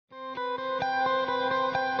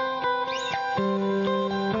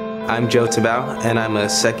I'm Joe Tabau, and I'm a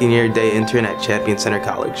second-year day intern at Champion Center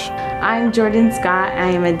College. I'm Jordyn Scott.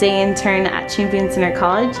 I am a day intern at Champion Center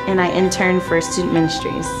College, and I intern for Student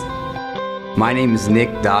Ministries. My name is Nick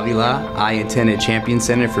Davila. I attended Champion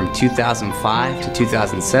Center from 2005 to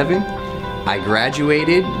 2007. I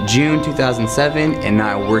graduated June 2007, and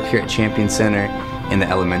now I work here at Champion Center in the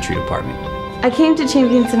elementary department. I came to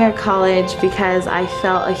Champion Center College because I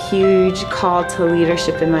felt a huge call to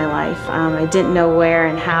leadership in my life. I didn't know where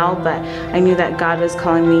and how, but I knew that God was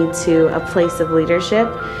calling me to a place of leadership.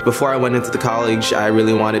 Before I went into the college, I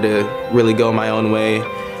really wanted to go my own way,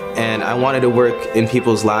 and I wanted to work in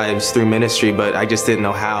people's lives through ministry, but I just didn't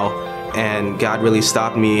know how. And God really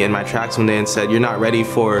stopped me in my tracks one day and said, "You're not ready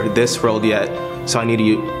for this world yet, so I need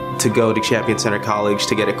you to go to Champion Center College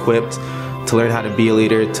to get equipped, to learn how to be a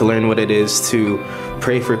leader, to learn what it is to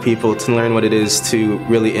pray for people, to learn what it is to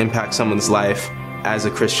really impact someone's life as a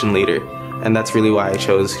Christian leader." And that's really why I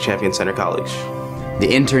chose Champion Center College. The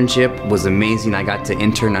internship was amazing. I got to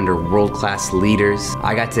intern under world-class leaders.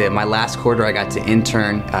 My last quarter, I got to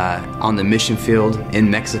intern on the mission field in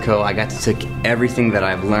Mexico. I got to take everything that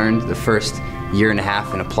I've learned the first year and a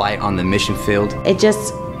half and apply it on the mission field. It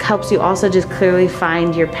just helps you also just clearly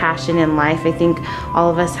find your passion in life. I think all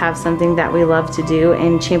of us have something that we love to do,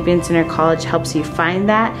 and Champion Center College helps you find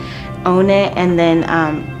that, own it, and then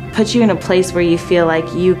put you in a place where you feel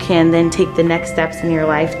like you can then take the next steps in your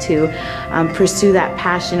life to pursue that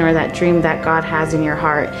passion or that dream that God has in your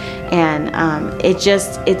heart. And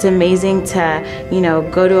it's amazing to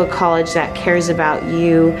go to a college that cares about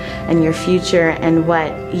you and your future and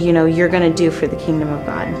what you're going to do for the kingdom of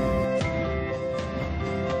God.